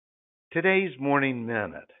Today's Morning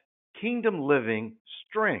Minute, Kingdom Living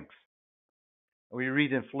Strength. We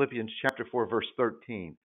read in Philippians chapter 4, verse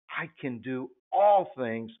 13, I can do all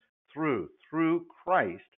things through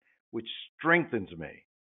Christ, which strengthens me.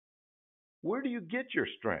 Where do you get your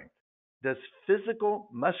strength? Does physical,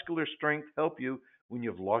 muscular strength help you when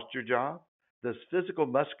you've lost your job? Does physical,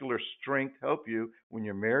 muscular strength help you when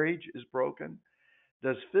your marriage is broken?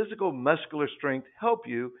 Does physical, muscular strength help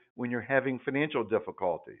you when you're having financial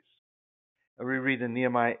difficulties? And we read in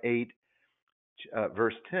Nehemiah 8,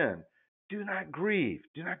 verse 10, do not grieve,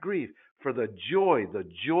 for the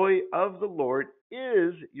joy of the Lord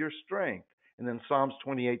is your strength. And then Psalms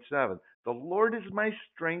 28:7, the Lord is my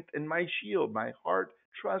strength and my shield. My heart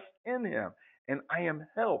trusts in him, and I am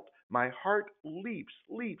helped. My heart leaps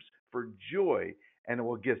for joy, and it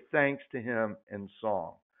will give thanks to him in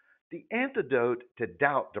song. The antidote to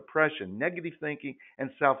doubt, depression, negative thinking, and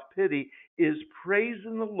self pity is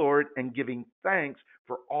praising the Lord and giving thanks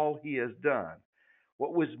for all he has done.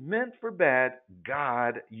 What was meant for bad,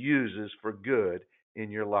 God uses for good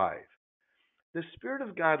in your life. The Spirit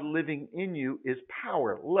of God living in you is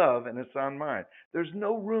power, love, and a sound mind. There's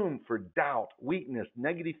no room for doubt, weakness,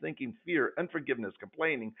 negative thinking, fear, unforgiveness,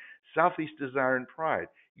 complaining, selfish desire, and pride.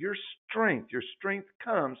 Your strength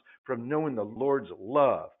comes from knowing the Lord's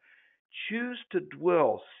love. Choose to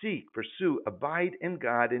dwell, seek, pursue, abide in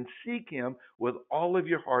God, and seek Him with all of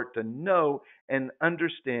your heart to know and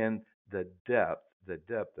understand the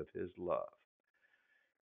depth of His love.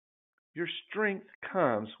 Your strength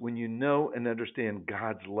comes when you know and understand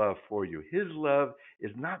God's love for you. His love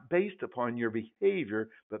is not based upon your behavior,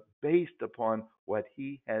 but based upon what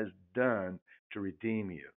He has done to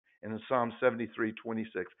redeem you. And in Psalm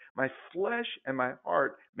 73:26, my flesh and my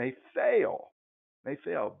heart may fail,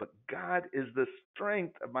 but God is the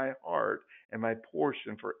strength of my heart and my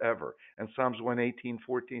portion forever. And Psalms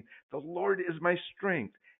 118:14, the Lord is my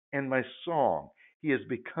strength and my song. He has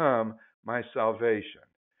become my salvation.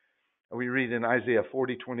 We read in Isaiah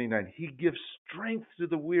 40:29, he gives strength to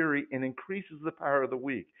the weary and increases the power of the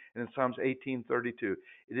weak. And in Psalms 18:32,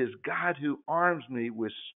 it is God who arms me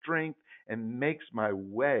with strength and makes my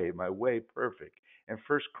way perfect. And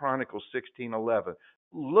First Chronicles 16:11,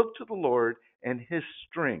 look to the Lord and his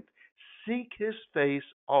strength. Seek his face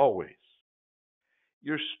always.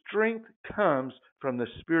 Your strength comes from the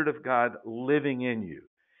Spirit of God living in you.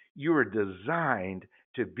 You are designed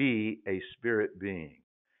to be a spirit being.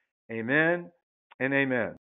 Amen and amen.